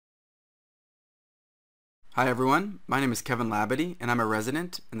Hi everyone, my name is Kevin Labadie and I'm a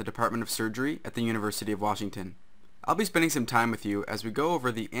resident in the Department of Surgery at the University of Washington. I'll be spending some time with you as we go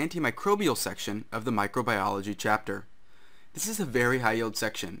over the antimicrobial section of the microbiology chapter. This is a very high yield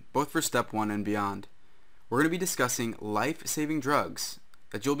section, both for Step 1 and beyond. We're going to be discussing life-saving drugs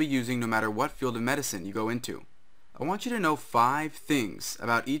that you'll be using no matter what field of medicine you go into. I want you to know 5 things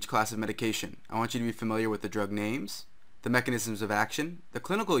about each class of medication. I want you to be familiar with the drug names, the mechanisms of action, the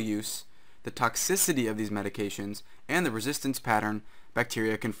clinical use, the toxicity of these medications, and the resistance pattern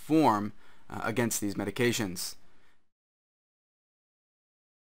bacteria can form against these medications.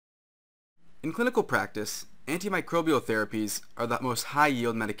 In clinical practice, antimicrobial therapies are the most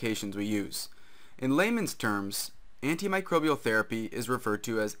high-yield medications we use. In layman's terms, antimicrobial therapy is referred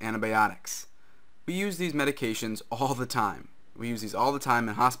to as antibiotics. We use these medications all the time. We use these all the time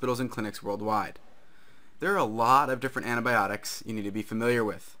in hospitals and clinics worldwide. There are a lot of different antibiotics you need to be familiar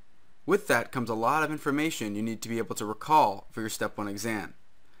with. With that comes a lot of information you need to be able to recall for your Step 1 exam.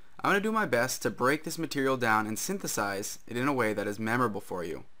 I'm going to do my best to break this material down and synthesize it in a way that is memorable for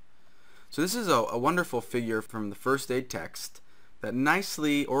you. So this is a wonderful figure from the first aid text that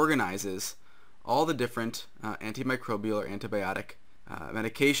nicely organizes all the different antimicrobial or antibiotic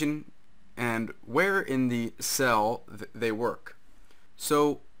medication and where in the cell they work.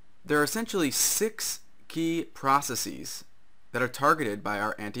 So there are essentially 6 key processes that are targeted by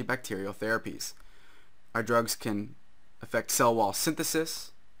our antibacterial therapies. Our drugs can affect cell wall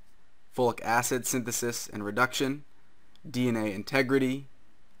synthesis, folic acid synthesis and reduction, DNA integrity,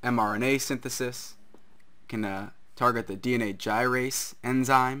 mRNA synthesis, can target the DNA gyrase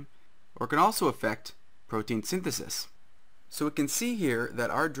enzyme, or can also affect protein synthesis. So we can see here that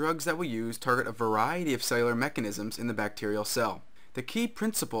our drugs that we use target a variety of cellular mechanisms in the bacterial cell. The key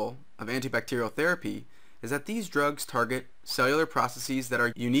principle of antibacterial therapy is that these drugs target cellular processes that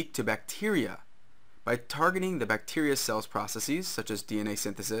are unique to bacteria. By targeting the bacteria cell's processes, such as DNA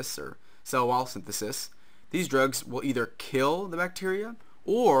synthesis or cell wall synthesis, these drugs will either kill the bacteria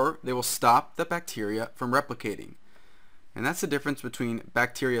or they will stop the bacteria from replicating. And that's the difference between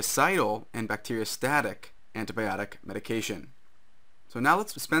bactericidal and bacteriostatic antibiotic medication. So now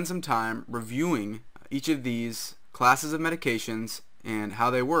let's spend some time reviewing each of these classes of medications and how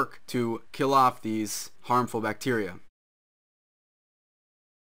they work to kill off these harmful bacteria.